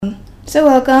So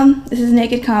welcome, this is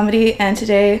Naked Comedy, and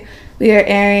today we are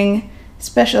airing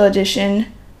special edition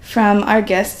from our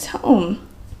guest's home,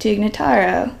 Tig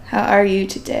Notaro. How are you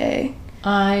today?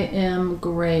 I am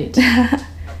great.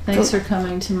 Thanks for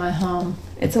coming to my home.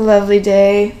 It's a lovely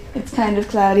day. It's kind of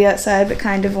cloudy outside, but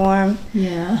kind of warm.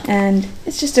 Yeah. And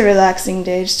it's just a relaxing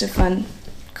day, just a fun,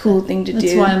 cool thing to do.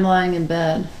 That's why I'm lying in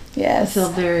bed. Yes. I feel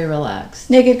very relaxed.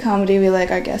 Naked Comedy, we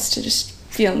like our guests to just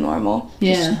feel normal.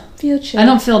 Yeah. Just feel chill. I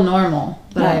don't feel normal,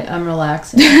 but No. I'm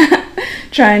relaxing.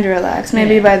 Trying to relax.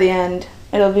 Maybe Yeah. by the end,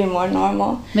 it'll be more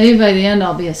normal. Maybe by the end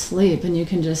I'll be asleep and you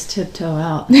can just tiptoe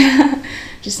out.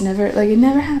 Just never, like, it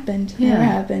never happened. Yeah. Never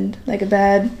happened. Like a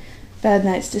bad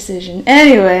night's decision.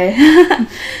 Anyway,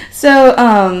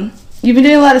 so, you've been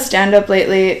doing a lot of stand-up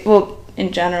lately, well,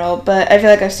 in general, but I feel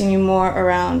like I've seen you more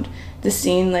around the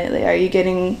scene lately. Are you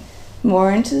getting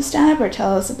more into the stand-up, or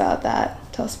tell us about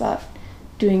that? Tell us about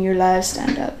doing your live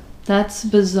stand-up. That's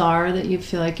bizarre that you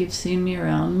feel like you've seen me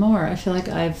around more. I feel like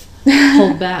I've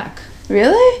pulled back.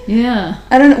 Really? Yeah.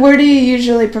 I don't know. Where do you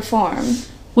usually perform?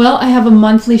 Well, I have a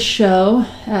monthly show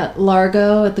at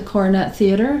Largo at the Coronet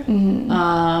Theater.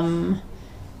 Mm-hmm.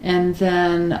 And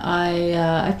then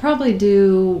I probably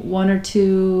do 1 or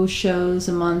 2 shows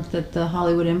a month at the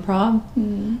Hollywood Improv.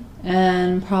 Mm-hmm.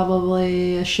 And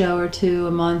probably a show or 2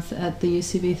 a month at the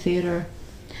UCB Theater.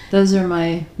 Those are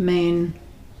my main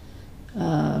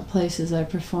places I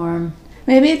perform.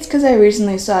 Maybe it's because I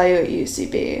recently saw you at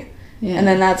UCB, Yeah. and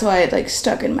then that's why it, like,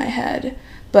 stuck in my head.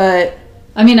 But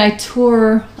I mean, I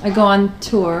tour. I go on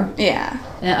tour. yeah,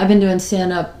 And I've been doing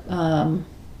stand-up a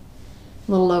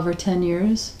little over 10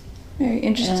 years. very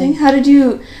interesting. How did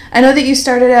you? I know that you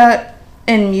started out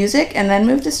in music and then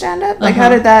moved to stand-up. Like, how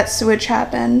Uh-huh. did that switch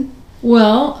happen?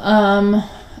 Well,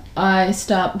 I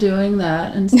stopped doing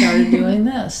that and started doing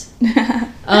this.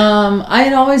 I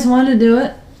had always wanted to do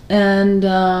it, and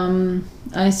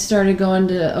I started going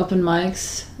to open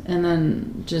mics, and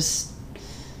then just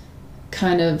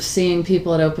kind of seeing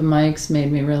people at open mics made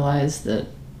me realize that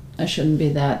I shouldn't be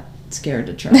that scared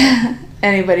to try.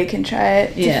 Anybody can try it.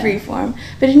 It's Yeah. a free form.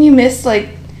 But didn't you miss, like,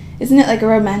 isn't it like a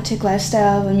romantic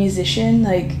lifestyle of a musician?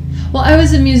 Like, Well, I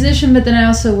was a musician, but then I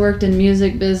also worked in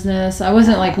music business. I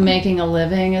wasn't like making a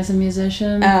living as a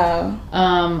musician. oh,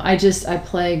 I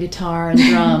play guitar and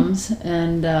drums,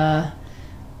 and I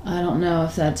don't know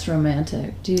if that's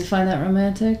romantic. Do you find that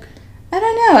romantic? I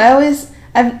don't know.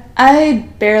 I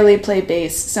barely play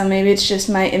bass, so maybe it's just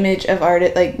my image of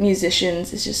like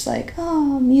musicians is just like,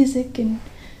 oh, music and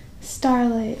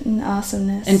starlight and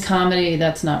awesomeness. In comedy,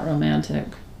 that's not romantic.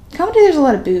 Comedy, there's a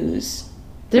lot of booze.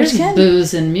 There's Which can-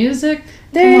 booze in music.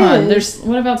 There Come on, is.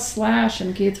 what about Slash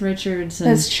and Keith Richards? And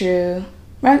That's true.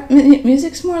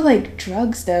 Music's more like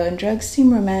drugs, though, and drugs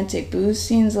seem romantic. Booze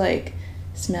seems like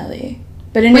smelly,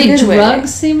 but in a wait, good way.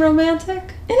 drugs seem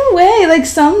romantic? In a way, like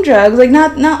some drugs, like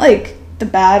not like the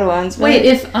bad ones. But Wait,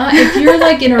 if you're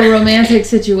like in a romantic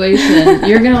situation,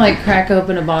 you're gonna like crack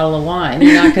open a bottle of wine.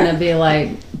 You're not gonna be like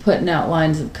putting out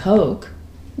lines of coke.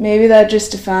 maybe that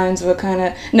just defines what kind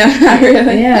of. No, not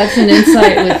really. Yeah, it's an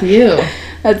insight with you.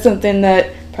 That's something that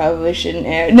probably shouldn't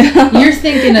air. No. You're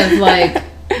thinking of like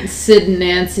Sid and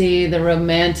Nancy, the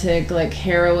romantic like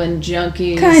heroin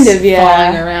junkies, Kind of, yeah.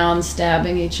 falling around,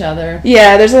 stabbing each other.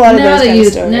 Yeah, there's a lot of those kind of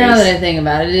stories. Now that I think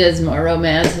about it, it is more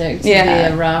romantic to Yeah.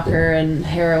 be a rocker and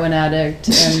heroin addict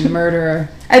and murderer.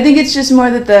 I think it's just more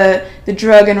that the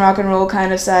drug and rock and roll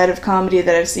kind of side of comedy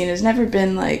that I've seen has never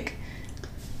been like.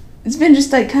 It's been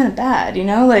just like kind of bad, you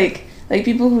know, like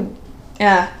people who.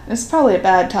 Yeah, it's probably a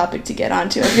bad topic to get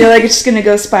onto. I feel like it's just gonna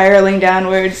go spiraling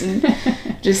downwards and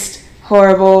just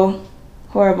horrible.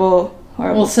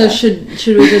 Well, so stuff.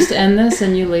 should we just end this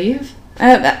and you leave?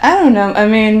 I don't know. I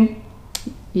mean,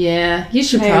 Yeah, you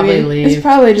should maybe. probably leave. It's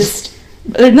probably just.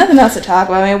 There's nothing else to talk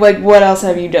about. I mean, like, what else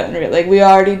have you done? Really? Like, we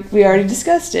already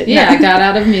discussed it. Yeah, I got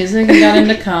out of music and got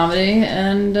into comedy,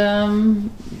 and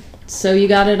so you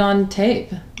got it on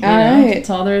tape. You All know? right. That's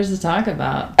all there is to talk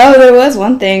about. Oh, there was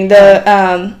one thing. The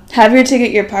have your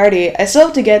ticket, your party. I still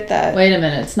have to get that. Wait a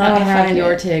minute, it's I not wanna have find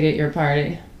your it. ticket, your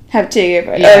party. Have tig at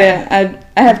party. Yeah. Oh yeah,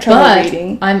 I have trouble But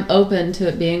reading. I'm open to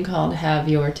it being called Have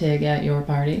Your Tig at Your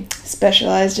Party.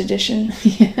 Specialized edition.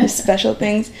 Yeah. With special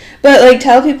things. But like,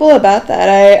 tell people about that.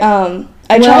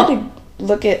 I tried to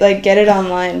look at get it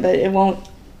online, but it won't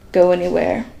go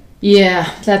anywhere. Yeah,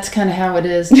 that's kind of how it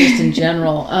is just in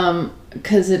general.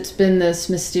 Because it's been this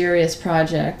mysterious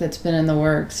project that's been in the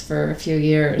works for a few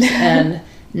years. And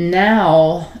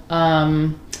now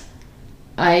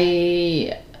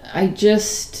I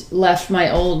just left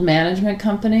my old management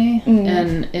company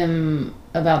and am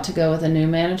about to go with a new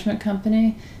management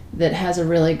company. that has a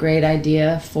really great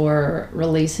idea for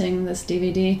releasing this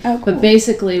DVD. Oh, cool. But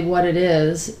basically what it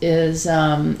is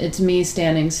it's me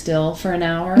standing still for an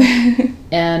hour.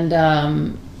 And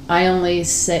I only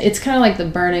say, it's kind of like the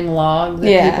burning log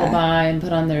that people buy and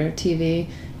put on their TV,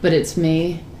 but it's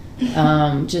me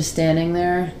just standing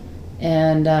there.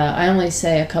 And I only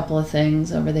say a couple of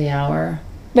things over the hour.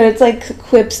 But it's like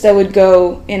quips that would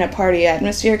go in a party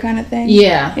atmosphere kind of thing?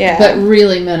 Yeah. But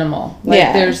really minimal.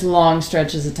 Like there's long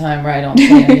stretches of time where I don't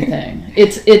say anything.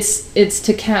 It's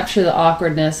to capture the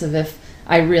awkwardness of if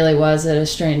I really was at a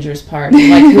stranger's party.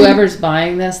 Like whoever's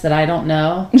buying this that I don't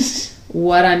know,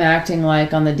 what I'm acting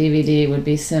like on the DVD would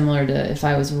be similar to if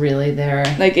I was really there.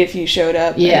 Like if you showed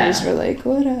up and just were like,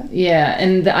 what up? Yeah,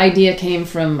 and the idea came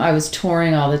from, I was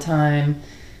touring all the time,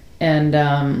 and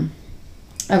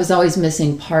I was always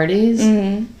missing parties.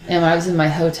 And I was in my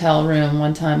hotel room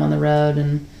one time on the road,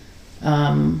 and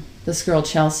this girl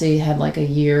Chelsea had like a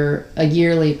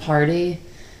yearly party,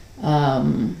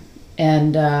 and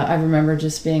I remember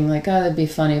just being like, oh, it'd be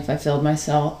funny if I filmed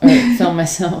myself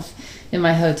in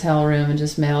my hotel room and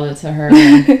just mailed it to her,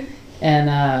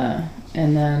 and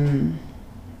then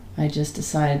I just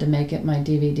decided to make it my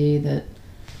DVD that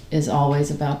is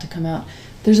always about to come out.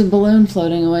 There's a balloon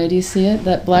floating away. Do you see it?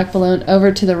 That black balloon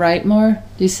over to the right more?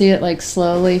 Do you see it like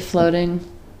slowly floating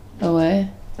away?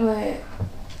 Wait.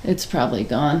 It's probably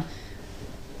gone.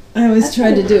 I always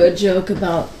tried to do a joke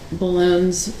about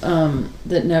balloons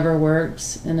that never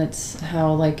works, and it's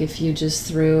how like if you just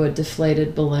threw a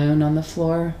deflated balloon on the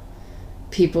floor,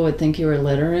 people would think you were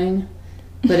littering.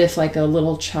 But if like a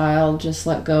little child just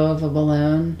let go of a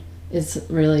balloon, it's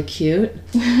really cute.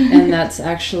 And that's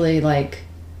actually like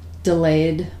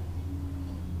delayed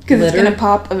because it's gonna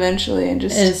pop eventually and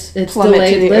just it's plummet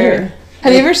delayed to the litter. earth.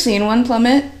 Have you ever seen one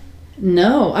plummet?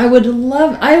 No, I would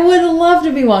love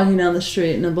to be walking down the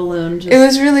street in a balloon. It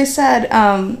was really sad.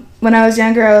 When I was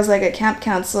younger, I was like a camp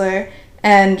counselor,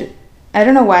 and I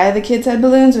don't know why the kids had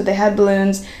balloons, but they had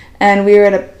balloons, and we were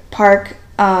at a park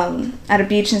at a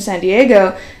beach in San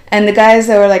Diego, and the guys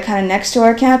that were like kind of next to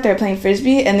our camp, they were playing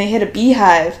frisbee, and they hit a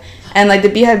beehive, and like the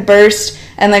beehive burst,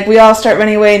 and like we all start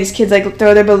running away, and these kids like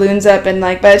throw their balloons up, and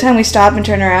like by the time we stop and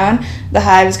turn around, the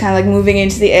hive is kind of like moving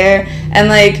into the air, and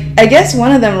like I guess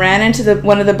one of them ran into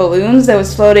one of the balloons that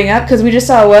was floating up, because we just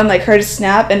saw one like heard a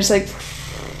snap and just like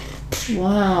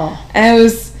wow, and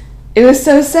it was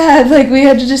so sad. Like we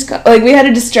had to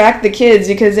distract the kids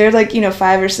because they're like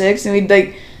 5 or 6, and we'd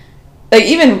like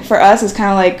even for us it's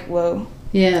kind of like whoa,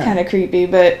 it's kind of creepy,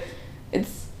 but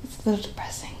it's a little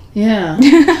depressing. Yeah.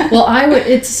 Well,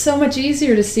 it's so much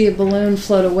easier to see a balloon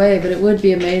float away, but it would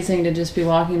be amazing to just be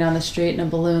walking down the street and a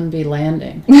balloon be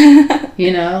landing.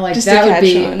 Like just that would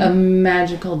be a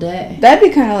magical day. That'd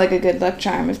be kind of like a good luck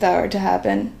charm if that were to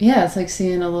happen. Yeah, it's like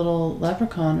seeing a little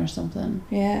leprechaun or something.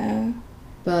 Yeah.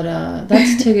 But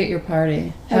that's Tig at your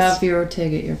party. Have your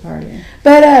Tig at your party.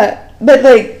 But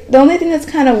like the only thing that's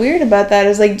kind of weird about that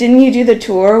is like, didn't you do the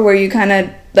tour where you kind of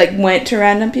like went to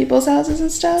random people's houses and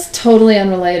stuff? It's totally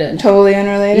unrelated. Totally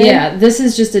unrelated? Yeah, this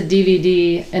is just a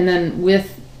DVD, and then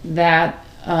with that,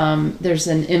 there's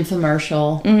an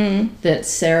infomercial that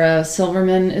Sarah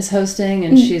Silverman is hosting,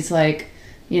 and she's like,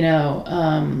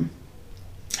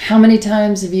 how many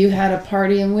times have you had a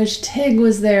party in which Tig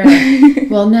was there?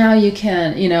 Well, now you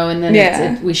can, and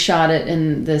then we shot it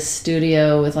in this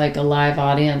studio with like a live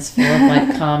audience full of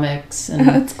like comics and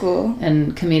that's cool,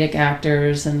 and comedic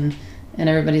actors, and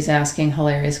everybody's asking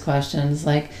hilarious questions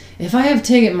like, if I have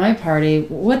Tig at my party,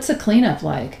 what's the cleanup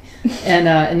like? And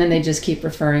then they just keep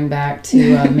referring back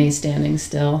to me standing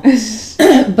still.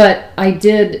 But I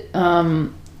did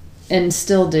and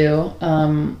still do.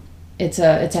 It's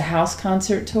a house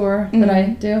concert tour that I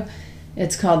do.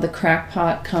 It's called the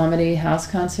Crackpot Comedy House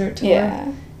Concert Tour.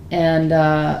 Yeah. And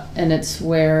it's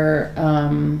where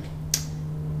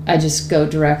I just go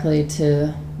directly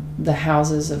to the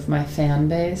houses of my fan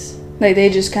base. Like they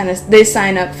just they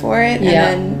sign up for it.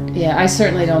 And then I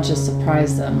certainly don't just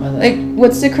surprise them with it. Like,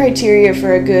 what's the criteria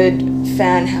for a good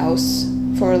fan house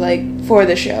for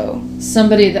the show?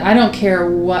 Somebody that I don't care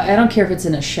if it's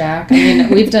in a shack. I mean,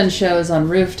 we've done shows on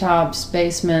rooftops,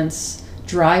 basements,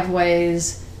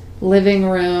 driveways, living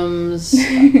rooms,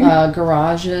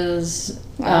 garages.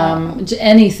 Wow.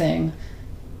 Anything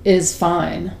is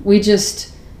fine. We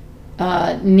just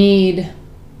need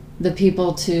the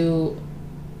people to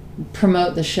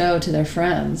promote the show to their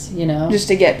friends, just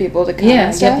to get people to come.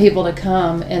 Yeah, get people to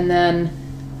come, and then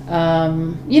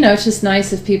it's just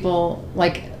nice if people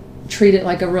like treat it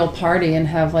like a real party and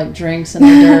have like drinks and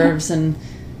hors d'oeuvres and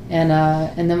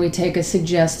then we take a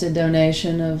suggested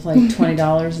donation of like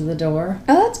 $20 at the door.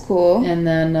 Oh, that's cool. And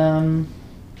then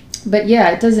But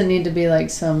yeah, it doesn't need to be like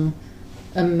some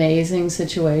amazing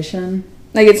situation.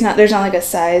 Like there's not like a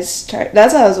size chart.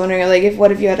 That's what I was wondering. Like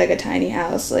what if you had like a tiny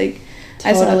house? Like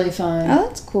Totally fine. Oh,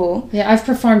 that's cool. Yeah, I've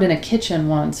performed in a kitchen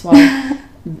once while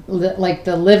like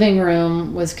the living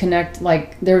room was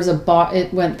like there was a bar.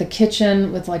 It went the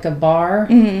kitchen with like a bar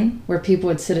where people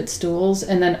would sit at stools,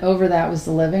 and then over that was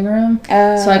the living room.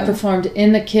 So I performed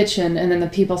in the kitchen, and then the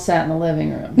people sat in the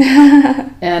living room.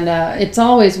 And it's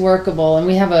always workable. And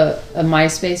we have a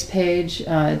MySpace page.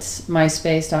 It's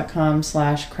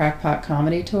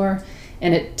myspace.com/crackpotcomedytour,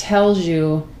 and it tells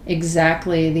you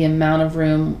exactly the amount of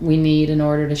room we need in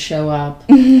order to show up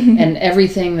and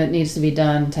everything that needs to be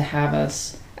done to have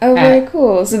us. Oh, very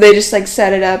cool. So they just like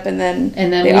set it up and then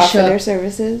they we offer show their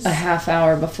services a half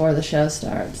hour before the show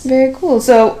starts. Very cool.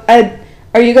 So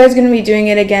are you guys going to be doing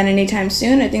it again anytime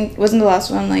soon? I think wasn't the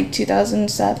last one like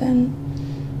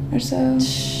 2007 or so?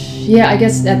 Yeah, I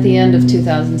guess at the end of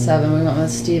 2007 we went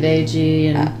with Steve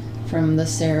Agee and from the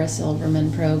Sarah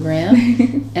Silverman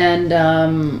program.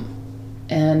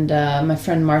 And my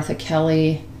friend Martha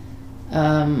Kelly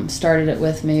started it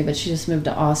with me, but she just moved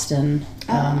to Austin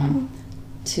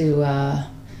to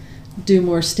do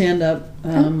more stand-up,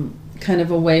 kind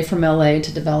of away from LA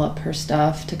to develop her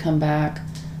stuff, to come back.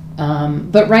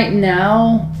 But right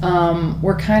now,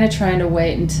 we're kind of trying to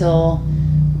wait until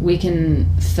we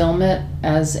can film it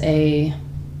as a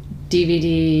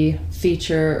DVD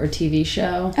feature or TV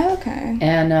show. Okay.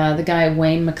 And the guy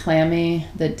Wayne McClammy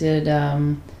that did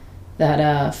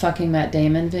that Fucking Matt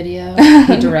Damon video,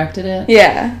 he directed it.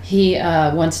 Yeah. He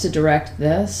wants to direct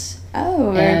this.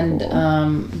 Oh, very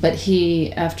cool. But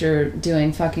he, after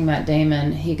doing Fucking Matt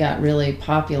Damon, he got really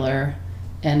popular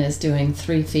and is doing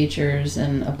 3 features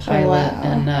and a pilot. Wow.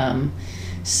 And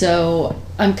so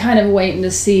I'm kind of waiting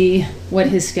to see what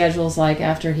his schedule's like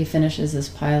after he finishes this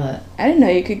pilot. I didn't know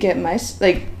you could get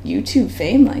YouTube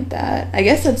fame like that. I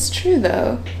guess that's true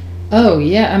though. Oh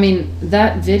yeah, I mean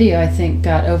that video I think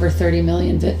got over 30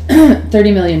 million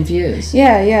views.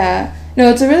 Yeah. No,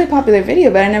 it's a really popular video,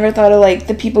 but I never thought of like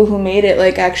the people who made it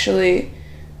like actually.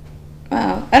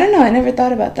 Wow, I don't know. I never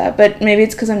thought about that, but maybe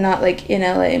it's because I'm not like in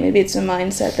LA. Maybe it's a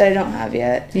mindset that I don't have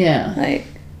yet. Yeah.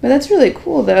 But that's really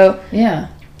cool though. Yeah.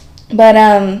 But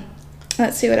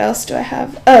let's see, what else do I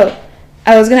have? Oh,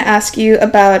 I was gonna ask you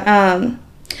about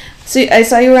so I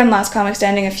saw you were on Last Comic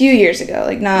Standing a few years ago,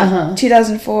 like not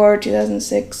 2004,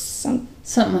 2006,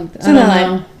 something like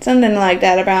that. Something like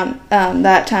that around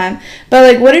that time.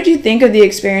 But like, what did you think of the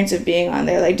experience of being on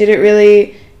there? Like, did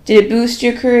it boost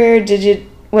your career?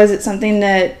 Was it something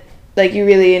that like you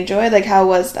really enjoyed? Like, how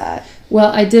was that?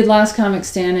 Well, I did Last Comic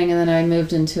Standing, and then I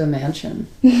moved into a mansion.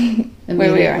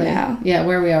 Where we are now. Yeah,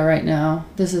 where we are right now.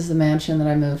 This is the mansion that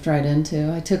I moved right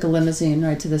into. I took a limousine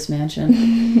right to this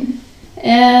mansion.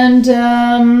 And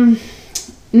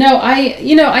no,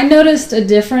 I noticed a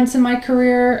difference in my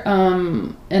career,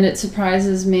 and it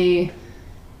surprises me.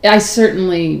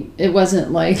 It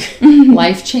wasn't like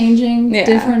life-changing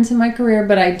difference in my career,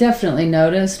 but I definitely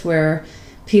noticed where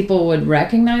people would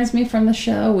recognize me from the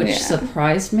show, which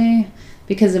surprised me,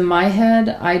 because in my head,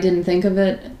 I didn't think of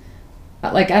it.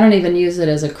 Like, I don't even use it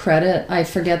as a credit. I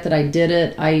forget that I did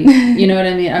it. You know what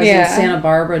I mean? I was in Santa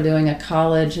Barbara doing a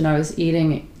college, and I was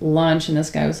eating lunch, and this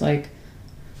guy was like,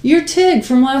 "You're Tig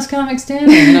from Last Comic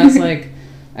Standing." And I was like,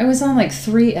 I was on like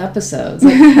 3 episodes.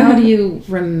 Like, how do you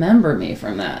remember me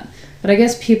from that? But I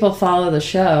guess people follow the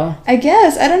show. I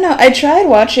guess. I don't know. I tried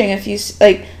watching I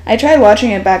tried watching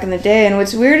it back in the day, and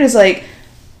what's weird is like,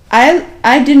 I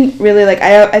didn't really like,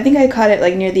 I think I caught it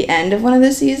like near the end of one of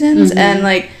the seasons, and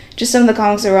like, just some of the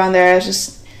comics that were on there,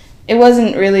 it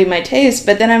wasn't really my taste.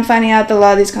 But then I'm finding out that a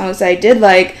lot of these comics that I did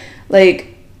like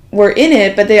were in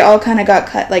it, but they all kind of got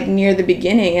cut like near the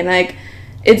beginning, and like,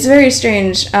 it's very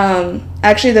strange.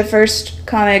 Actually, the first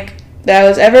comic that I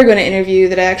was ever going to interview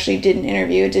that I actually didn't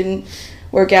interview, it didn't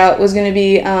work out, was going to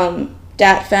be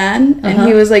Dat Fan, and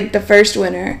he was like the first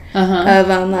winner of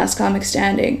Last Comic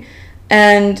Standing.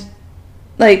 And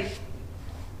like,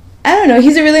 I don't know,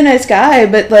 he's a really nice guy,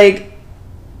 but like,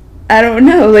 I don't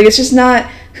know, like, it's just not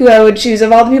who I would choose.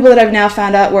 Of all the people that I've now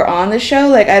found out were on the show,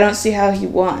 like, I don't see how he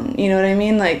won, you know what I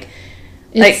mean? Like,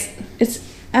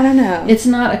 it's I don't know. It's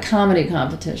not a comedy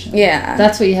competition. Yeah.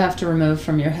 That's what you have to remove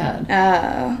from your head.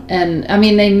 Oh. And, I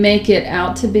mean, they make it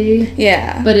out to be.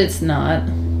 Yeah. But it's not.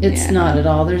 It's not at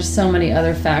all. There's so many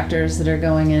other factors that are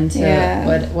going into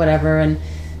whatever. And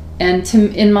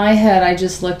in my head, I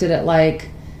just looked at it like,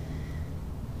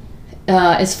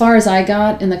 as far as I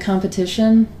got in the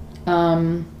competition,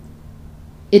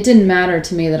 it didn't matter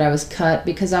to me that I was cut,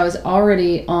 because I was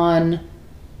already on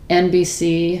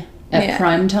NBC at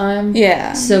prime time.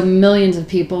 Yeah. So millions of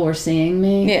people were seeing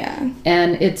me. Yeah.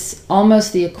 And it's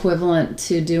almost the equivalent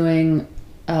to doing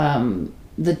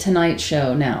the Tonight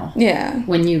Show now. Yeah.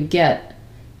 When you get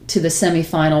to the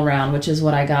semifinal round, which is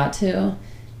what I got to.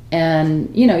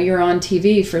 And, you know, you're on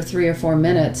TV for 3 or 4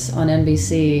 minutes on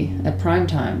NBC at prime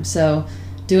time. So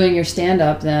doing your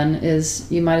stand-up then is,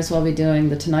 you might as well be doing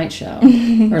the Tonight Show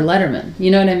or Letterman.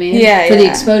 You know what I mean? Yeah, For the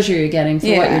exposure you're getting for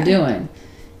what you're doing.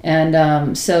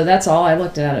 And so that's all I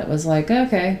looked at. It was like,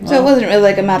 okay. Well, so it wasn't really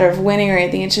like a matter of winning or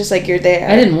anything. It's just like you're there.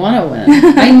 I didn't want to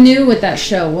win. I knew what that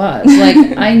show was.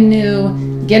 Like, I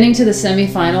knew getting to the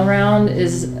semifinal round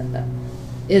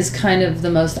is kind of the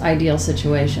most ideal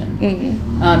situation.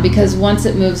 Mm-hmm. Because once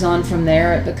it moves on from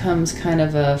there, it becomes kind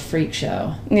of a freak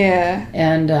show. Yeah.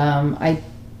 And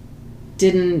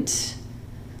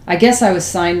I guess I was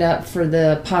signed up for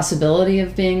the possibility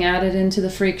of being added into the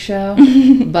freak show,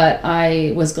 but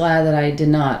I was glad that I did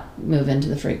not move into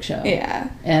the freak show. Yeah.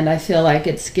 And I feel like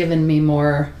it's given me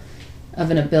more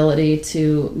of an ability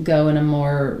to go in a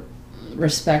more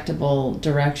respectable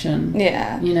direction.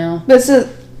 Yeah. You know? But so,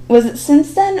 was it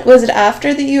since then? Was it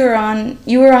after that you were on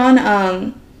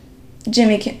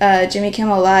Jimmy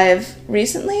Kimmel Live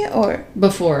recently, or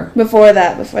Before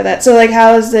that? So like,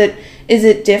 how is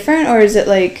it different, or is it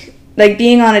like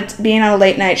being on a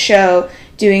late night show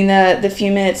doing the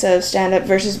few minutes of stand up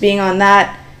versus being on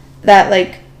that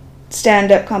like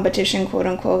stand up competition, quote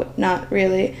unquote? Not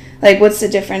really. Like, what's the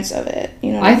difference of it?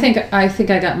 You know. I think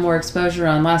I got more exposure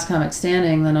on Last Comic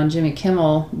Standing than on Jimmy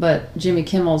Kimmel, but Jimmy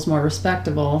Kimmel's more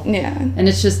respectable. Yeah. And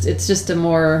it's just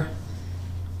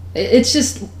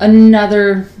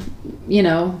another, you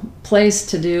know, place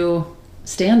to do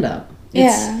stand up.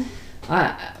 Yeah.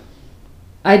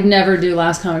 I'd never do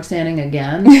Last Comic Standing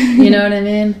again. You know what I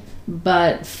mean?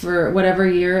 But for whatever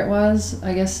year it was,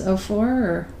 I guess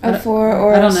 04 or 04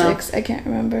 or I don't know. 06, I can't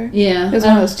remember. Yeah. It was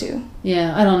one of those two.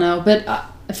 Yeah, I don't know. But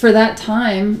for that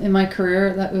time in my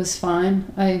career, that was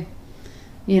fine. I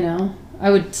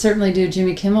would certainly do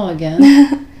Jimmy Kimmel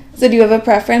again. So do you have a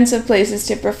preference of places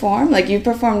to perform? Like, you've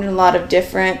performed in a lot of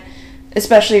different,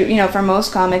 especially, you know, for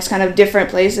most comics, kind of different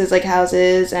places, like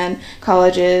houses and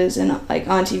colleges and like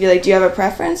on TV. Like, do you have a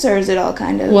preference, or is it all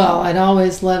kind of... Well, I'd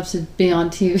always love to be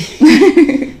on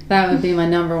TV. That would be my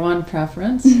number one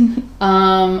preference.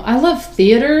 I love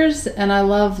theaters and I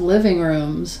love living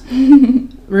rooms.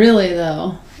 Really,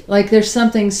 though. Like, there's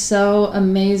something so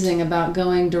amazing about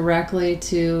going directly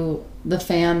to the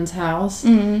fan's house,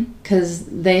 because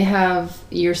they have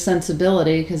your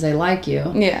sensibility because they like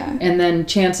you. Yeah. And then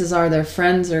chances are their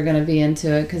friends are going to be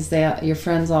into it because your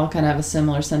friends all kind of have a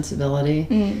similar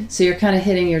sensibility. So you're kind of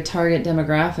hitting your target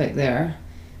demographic there.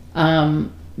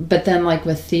 But then, like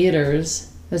with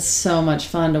theaters, it's so much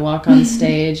fun to walk on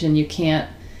stage and you can't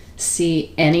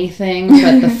see anything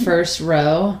but the first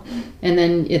row, and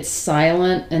then it's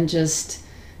silent and just...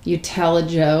 You tell a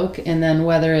joke, and then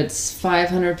whether it's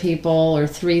 500 people or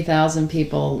 3,000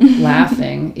 people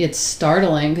laughing, it's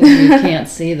startling because you can't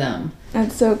see them.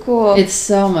 That's so cool. It's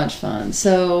so much fun.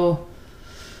 So,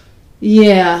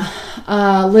 yeah,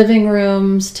 living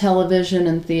rooms, television,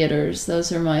 and theaters.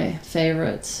 Those are my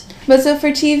favorites. But so for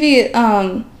TV,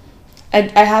 I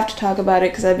have to talk about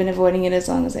it because I've been avoiding it as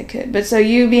long as I could. But so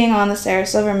you being on the Sarah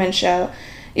Silverman show,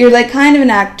 you're like kind of an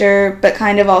actor, but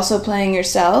kind of also playing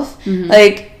yourself.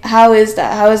 Like, how is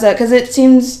that? Because it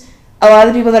seems a lot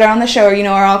of the people that are on the show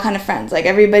are all kind of friends. Like,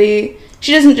 everybody,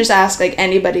 she doesn't just ask like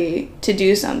anybody to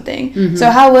do something.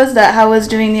 So how was that? How was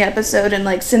doing the episode? And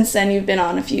like, since then you've been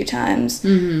on a few times.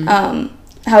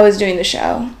 How was doing the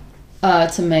show?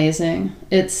 It's amazing.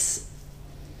 It's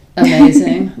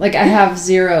amazing. Like, I have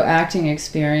zero acting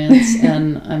experience,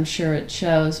 and I'm sure it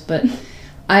shows, but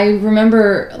I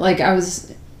remember, like, I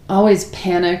was always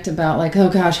panicked about, like, oh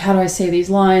gosh, how do I say these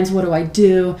lines? What do I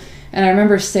do? And I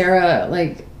remember Sarah,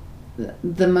 like,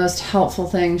 the most helpful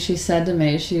thing she said to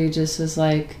me, she just was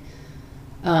like,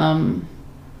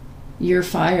 you're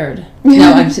fired.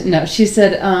 No, she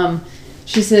said,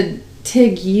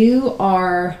 Tig,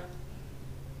 you're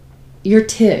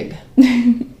Tig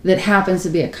that happens to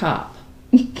be a cop.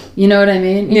 You know what I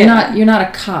mean? You're not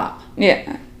a cop.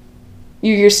 Yeah.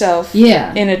 You yourself,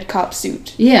 in a cop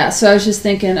suit. Yeah, so I was just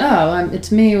thinking,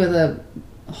 it's me with a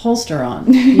holster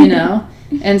on, you know?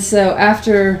 And so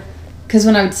after, because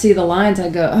when I would see the lines,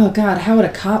 I'd go, oh God, how would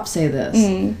a cop say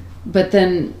this? But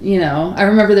then, I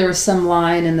remember there was some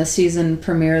line in the season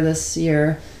premiere this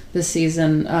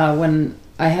season, when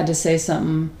I had to say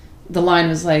something. The line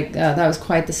was like, that was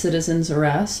quite the citizen's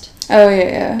arrest. Oh,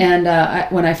 yeah. And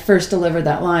when I first delivered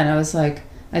that line, I was like,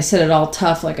 I said it all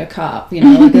tough like a cop,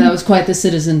 like that was quite the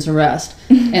citizen's arrest.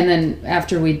 And then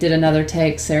after we did another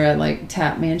take, Sarah like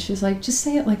tapped me and she was like, just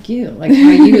say it like you, like how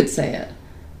you would say it.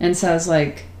 And so I was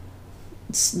like,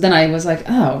 then I was like,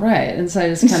 oh, right. And so I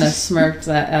just kind of smirked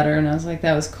that at her and I was like,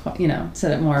 that was,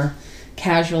 said it more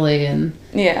casually. And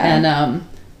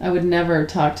I would never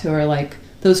talk to her like,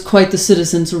 that was quite the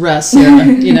citizen's arrest, Sarah.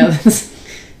 That's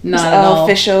not at all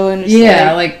official. And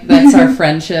like that's our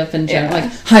friendship in general.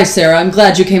 Like, hi, Sarah, I'm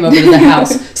glad you came over to the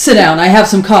house. Sit down. I have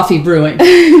some coffee brewing.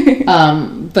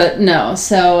 But no,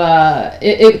 so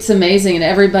it's amazing. And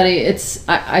everybody,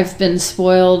 I've been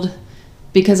spoiled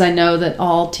because I know that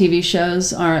all TV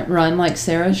shows aren't run like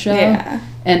Sarah's show. Yeah.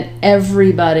 And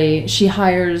everybody, she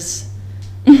hires,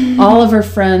 all of her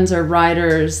friends are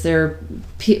writers, they're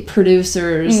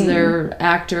producers, they're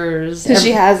actors. Because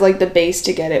she has like the base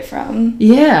to get it from.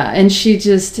 Yeah, and she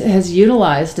just has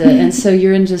utilized it. And so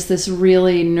you're in just this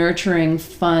really nurturing,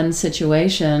 fun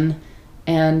situation.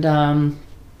 And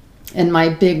my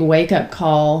big wake-up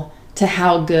call to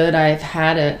how good I've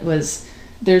had it was...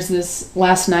 There's this,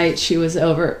 last night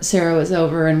Sarah was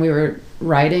over and we were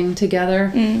writing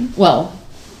together. Well,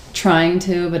 trying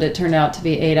to, but it turned out to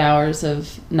be 8 hours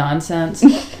of nonsense.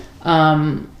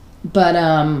 But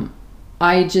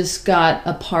I just got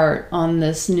a part on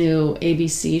this new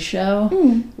ABC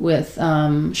show with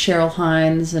Cheryl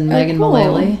Hines and Megan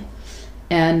Mullally.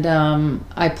 And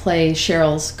I play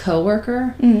Cheryl's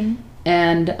coworker.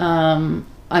 And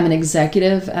I'm an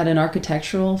executive at an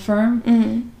architectural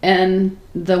firm, and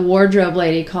the wardrobe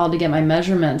lady called to get my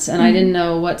measurements, and I didn't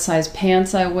know what size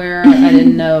pants I wear. I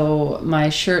didn't know my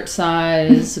shirt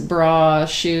size, bra,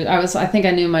 shoe. I think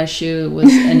I knew my shoe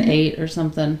was an 8 or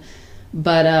something,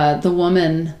 but the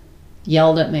woman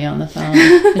yelled at me on the phone,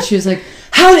 and she was like,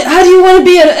 how do you want to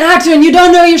be an actor and you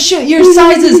don't know your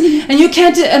sizes and you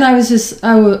can't do, and I was just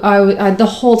I the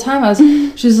whole time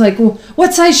she was like, well,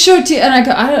 what size shirt do you, and I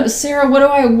go, I don't, Sarah,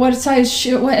 what size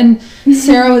shirt, what? And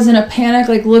Sarah was in a panic,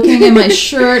 like looking at my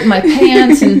shirt and my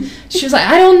pants, and she was like,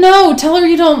 I don't know, tell her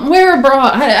you don't wear a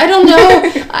bra. I don't know.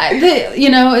 I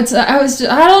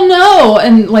don't know.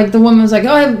 And like the woman was like,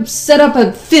 oh, I've set up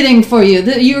a fitting for you,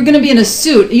 you're gonna be in a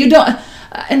suit, you don't.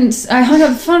 And I hung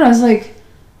up the phone. I was like,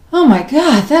 oh my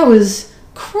God, that was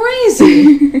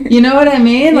crazy. You know what I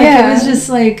mean? Like, it was just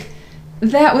like,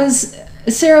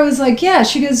 Sarah was like, yeah,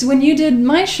 she goes, when you did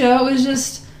my show, it was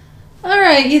just, all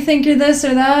right, you think you're this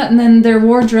or that. And then their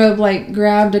wardrobe like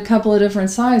grabbed a couple of different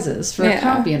sizes for a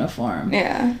cop uniform.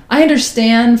 Yeah. I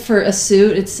understand for a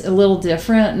suit, it's a little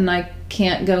different and I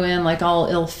can't go in like all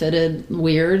ill-fitted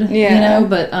weird,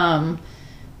 but,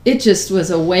 it just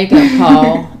was a wake-up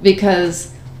call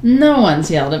because no one's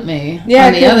yelled at me on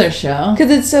the other show. Because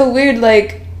it's so weird.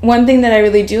 Like, one thing that I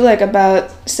really do like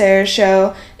about Sarah's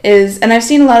show is, and I've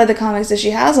seen a lot of the comics that she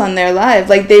has on there live,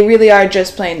 like, they really are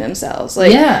just playing themselves.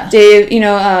 Like, Dave,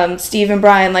 Steve and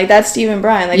Brian, like, that's Steve and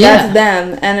Brian. Like, that's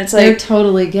them. And it's like... They're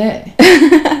totally gay.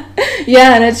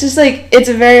 Yeah, and it's just, like, it's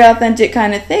a very authentic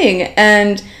kind of thing.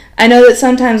 And I know that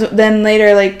sometimes then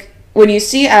later, like, when you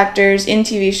see actors in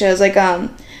TV shows, like,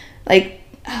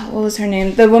 what was her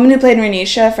name? The woman who played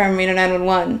Renisha from Reno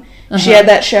 911. She had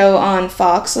that show on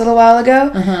Fox a little while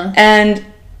ago. And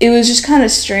it was just kind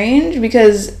of strange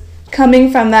because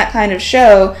coming from that kind of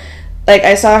show, like,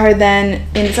 I saw her then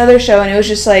in this other show and it was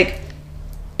just like,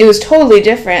 it was totally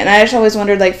different. And I just always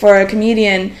wondered, like, for a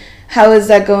comedian, how is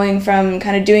that going from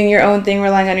kind of doing your own thing,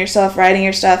 relying on yourself, writing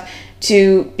your stuff,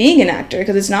 to being an actor?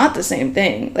 Because it's not the same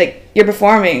thing. Like, you're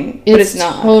performing, but it's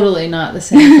not. It's totally not the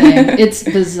same thing. It's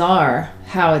bizarre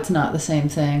how it's not the same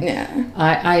thing. Yeah.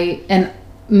 And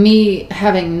me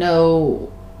having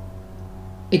no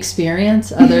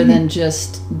experience other than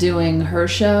just doing her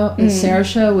show, Sarah's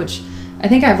show, which I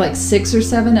think I have like 6 or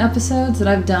 7 episodes that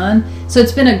I've done. So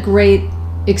it's been a great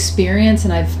experience,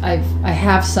 and I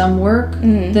have some work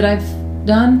that I've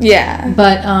done. Yeah.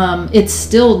 But it's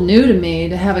still new to me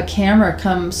to have a camera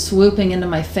come swooping into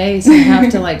my face and have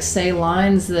to like say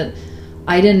lines that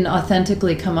I didn't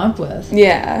authentically come up with.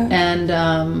 Yeah.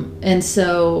 And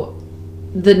so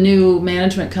the new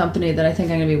management company that I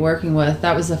think I'm going to be working with,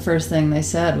 that was the first thing they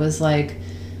said was like,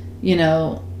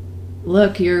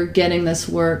 look, you're getting this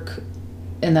work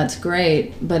and that's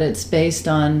great, but it's based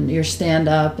on your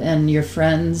stand-up and your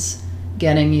friends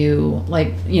getting you,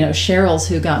 like, Cheryl's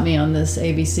who got me on this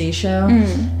ABC show.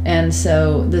 And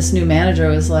so this new manager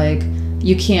was like,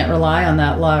 you can't rely on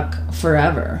that luck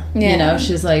forever.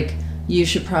 She's like, you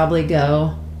should probably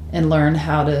go and learn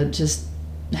how to just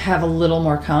have a little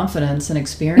more confidence and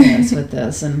experience with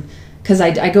this. And because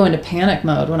I go into panic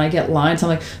mode when I get lines. I'm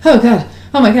like, oh God,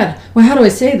 oh my God, well, how do I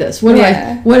say this? What do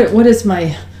what is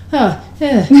my,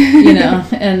 you know,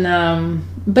 and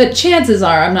but chances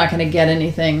are I'm not going to get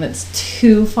anything that's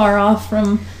too far off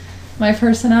from my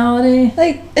personality.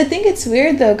 Like, I think it's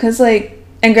weird though, because like,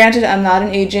 and granted, I'm not an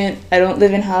agent. I don't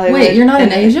live in Hollywood. Wait, you're not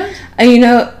an agent? You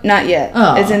know, not yet.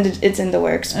 Oh. It's in the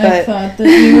works. But I thought that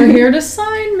you were here to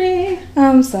sign me.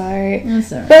 I'm sorry.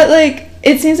 That's all right. But like,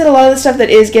 it seems that a lot of the stuff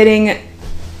that is getting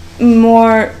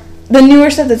more, the newer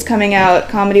stuff that's coming out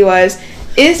comedy wise,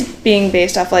 is being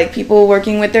based off like people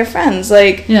working with their friends.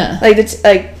 Like, Yeah. like it's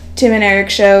like Tim and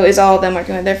Eric's show is all of them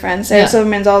working with their friends. Sarah Yeah.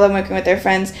 Silverman's all of them working with their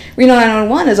friends. Reno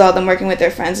 911 is all of them working with their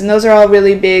friends, and those are all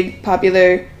really big,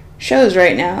 popular shows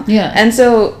right now. Yeah. And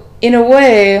so, in a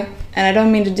way, and I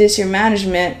don't mean to diss your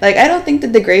management, like, I don't think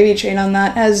that the gravy train on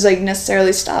that has, like,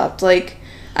 necessarily stopped. Like,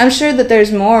 I'm sure that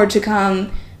there's more to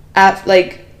come at,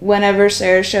 like, whenever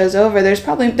Sarah's show's over. There's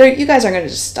probably, you guys aren't going to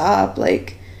just stop.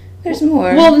 Like, there's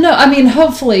more. Well, no, I mean,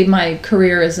 hopefully my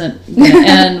career isn't going to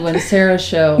end when Sarah's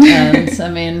show ends.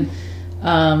 I mean,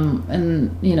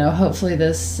 and, you know, hopefully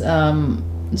this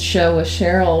show with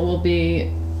Cheryl will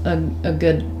be a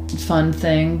good, fun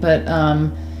thing. But,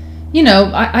 you know,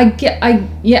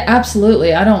 yeah,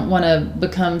 absolutely. I don't want to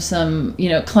become some, you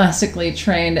know, classically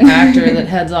trained actor that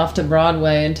heads off to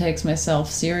Broadway and takes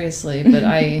myself seriously. But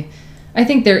I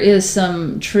think there is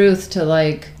some truth to,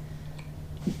 like,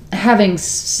 having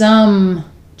some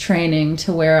training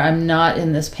to where I'm not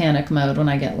in this panic mode when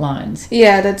I get lines.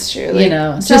 Yeah, that's true. Like, you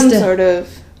know, some just sort of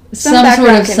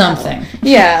something.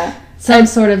 Yeah. Some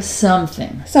sort of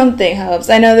something. Something helps.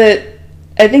 I know that,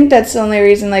 I think that's the only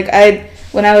reason, like,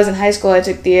 when I was in high school, I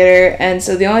took theater, and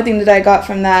so the only thing that I got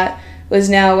from that was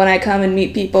now when I come and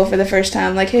meet people for the first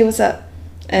time, like, hey, what's up?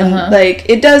 And, like,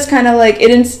 it does kind of, like,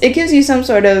 it gives you some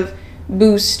sort of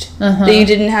boost that you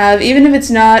didn't have, even if it's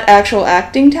not actual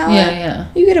acting talent. Yeah.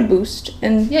 You get a boost,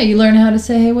 and yeah, you learn how to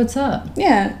say, hey, what's up?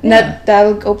 Yeah, and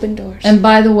that'll open doors. And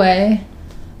by the way,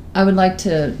 I would like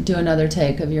to do another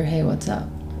take of your hey, what's up?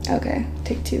 Okay,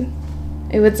 take 2.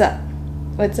 Hey, what's up?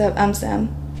 What's up? I'm Sam.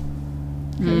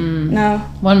 Hey, no.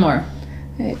 One more.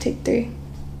 Hey, take 3.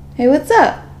 Hey, what's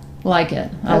up? Like it.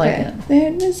 I like it.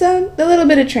 There's a little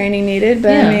bit of training needed,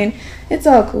 but Yeah. I mean, it's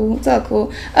all cool. It's all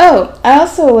cool. Oh, I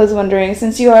also was wondering,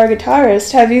 since you are a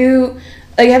guitarist, have you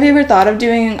ever thought of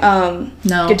doing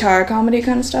No. guitar comedy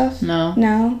kind of stuff? No.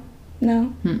 No.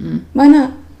 Mm-mm. Why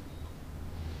not?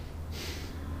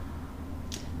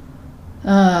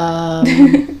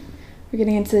 We're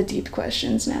getting into the deep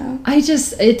questions now. I've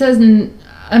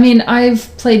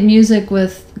played music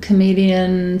with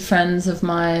comedian friends of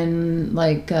mine,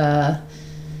 like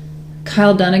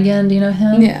Kyle Dunnigan, do you know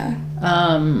him? Yeah.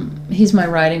 He's my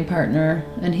writing partner,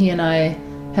 and he and I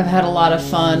have had a lot of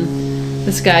fun.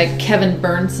 This guy, Kevin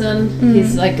Burnson,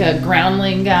 he's like a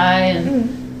groundling guy,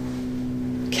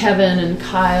 and Kevin and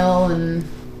Kyle and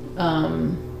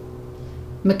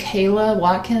Michaela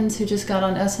Watkins, who just got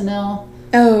on SNL.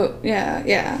 Oh,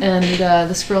 yeah. And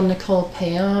this girl, Nicole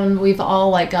Payon, we've all,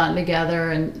 like, gotten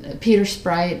together, and Peter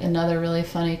Sprite, another really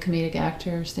funny comedic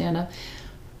actor, stand-up.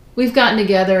 We've gotten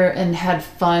together and had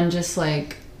fun just,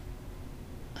 like,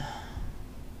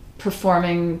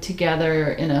 performing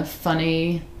together in a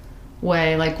funny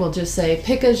way. Like, we'll just say,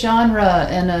 pick a genre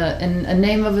and a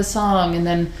name of a song, and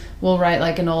then we'll write,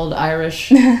 like, an old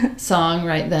Irish song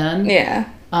right then. Yeah.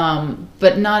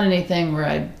 But not anything where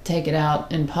I'd take it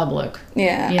out in public.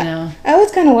 Yeah. You know? I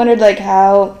always kind of wondered, like,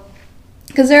 how...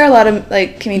 Because there are a lot of,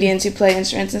 like, comedians who play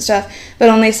instruments and stuff, but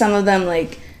only some of them,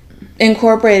 like,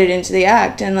 incorporate it into the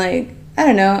act. And, like, I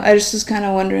don't know. I just was kind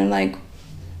of wondering, like,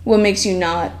 what makes you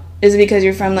not? Is it because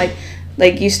you're from, like,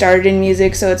 you started in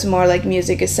music, so it's more like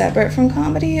music is separate from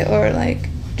comedy? Or, like,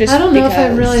 just I don't know if I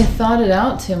because? really thought it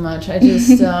out too much. I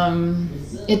just...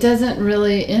 it doesn't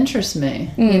really interest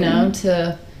me, you know,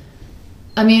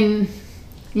 I mean,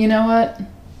 you know what?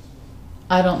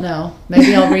 I don't know.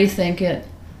 Maybe I'll rethink it.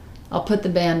 I'll put the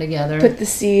band together. Put the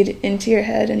seed into your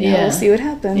head, and now we'll see what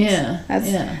happens. Yeah.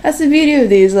 That's the beauty of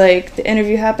these. Like, the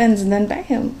interview happens, and then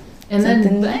bam. And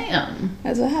then bam.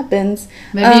 That's what happens.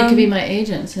 Maybe you could be my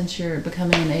agent, since you're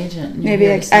becoming an agent. And Maybe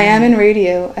I am in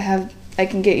radio. I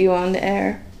can get you on the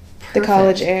air. Perfect. The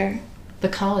college air. The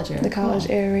college air. The college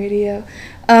air radio.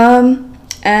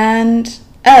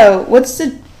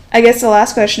 I guess the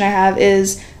last question I have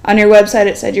is, on your website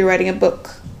it said you're writing a book.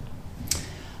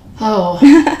 Oh,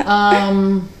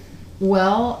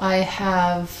 well, I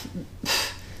have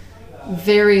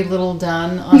very little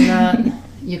done on that.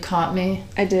 You caught me.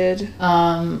 I did. But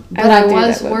I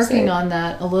was working on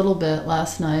that a little bit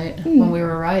last night when we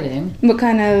were writing. What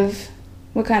kind of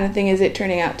thing is it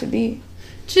turning out to be?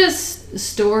 Just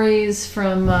stories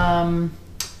from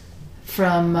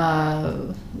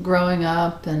growing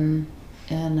up and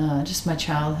and just my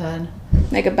childhood.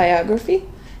 Like a biography?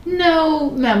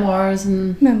 No, memoirs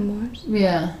and Memoirs.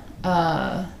 yeah.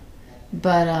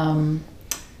 But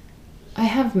I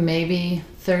have maybe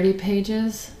 30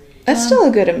 pages. That's still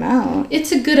a good amount.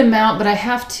 It's a good amount, but I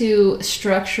have to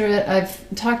structure it. I've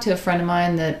talked to a friend of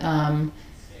mine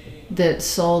that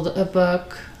sold a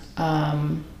book,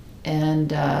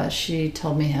 and she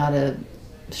told me how to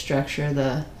structure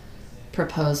the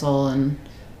proposal,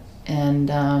 and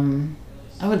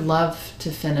I would love to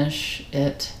finish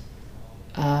it,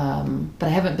 but I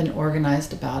haven't been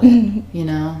organized about it. You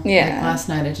know, Yeah. Like last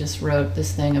night I just wrote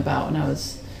this thing about when I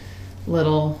was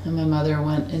little and my mother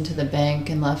went into the bank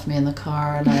and left me in the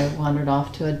car, and I wandered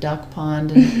off to a duck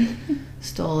pond and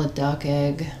stole a duck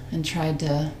egg and tried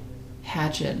to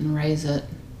hatch it and raise it.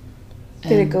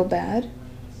 Did it And go bad?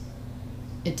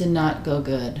 It did not go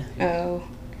good. Oh.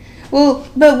 Well,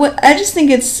 but what I just think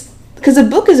it's because a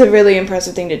book is a really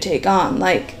impressive thing to take on.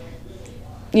 Like,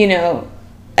 you know,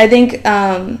 I think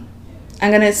I'm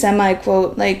gonna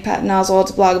semi-quote like Patton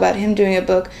Oswalt's blog about him doing a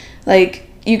book. Like,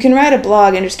 you can write a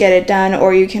blog and just get it done,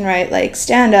 or you can write like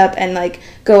stand-up and like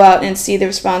go out and see the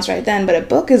response right then. But a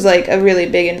book is like a really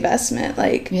big investment.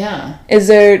 Like, Yeah. is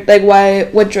there like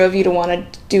what drove you to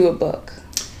want to do a book?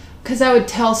 Because I would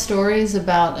tell stories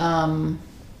about,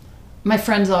 my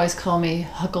friends always call me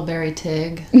Huckleberry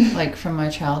Tig, like from my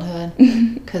childhood,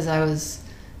 because I was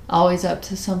always up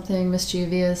to something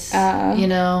mischievous, you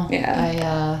know?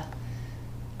 Yeah.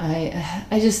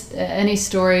 I just, any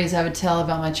stories I would tell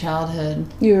about my childhood.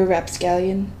 You were a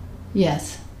rapscallion.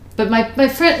 Yes. But my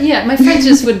friends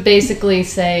just would basically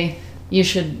say, you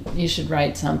should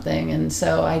write something. And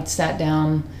so I sat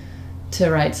down to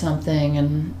write something,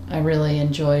 and I really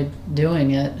enjoyed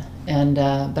doing it. And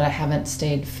but I haven't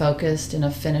stayed focused in a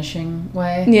finishing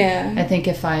way. Yeah. I think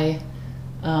if I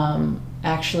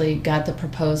actually got the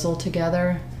proposal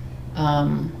together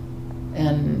and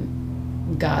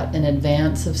got an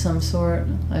advance of some sort,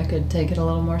 I could take it a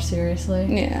little more seriously.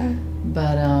 Yeah.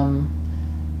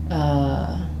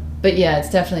 But yeah, it's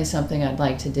definitely something I'd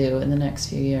like to do in the next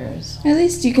few years. At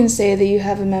least you can say that you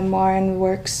have a memoir in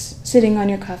works sitting on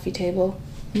your coffee table.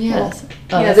 Yes.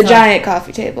 Well, the giant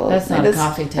coffee table. That's not a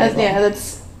coffee table.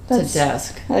 That's It's a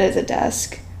desk. That is a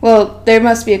desk. Well, there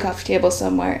must be a coffee table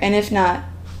somewhere, and if not,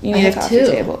 you need a coffee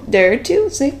table. There are two,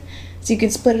 see? So you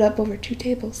can split it up over 2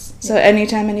 tables. So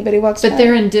anytime anybody walks by. But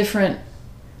they're in different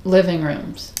living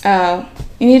rooms. Oh.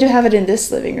 You need to have it in this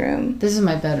living room. This is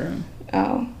my bedroom.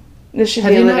 Oh. This should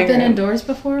Have be a you living not been room. indoors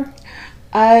before?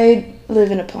 I live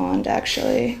in a pond,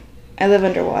 actually. I live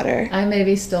underwater. I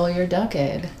maybe stole your duck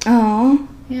egg. Oh.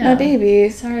 Yeah. My baby.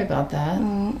 Sorry about that.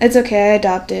 Oh, it's okay. I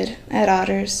adopted. I had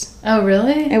otters. Oh,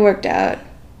 really? It worked out.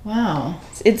 Wow.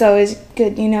 It's always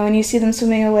good, you know, when you see them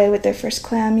swimming away with their first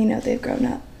clam, you know they've grown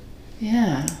up.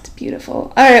 Yeah. It's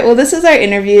beautiful. All right, well, this is our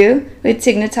interview with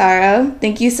Tig Notaro.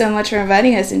 Thank you so much for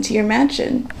inviting us into your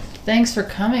mansion. Thanks for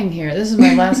coming here. This is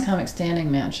my last comic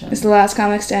standing mansion. It's the last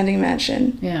comic standing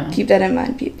mansion. Yeah. Keep that in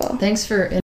mind, people. Thanks for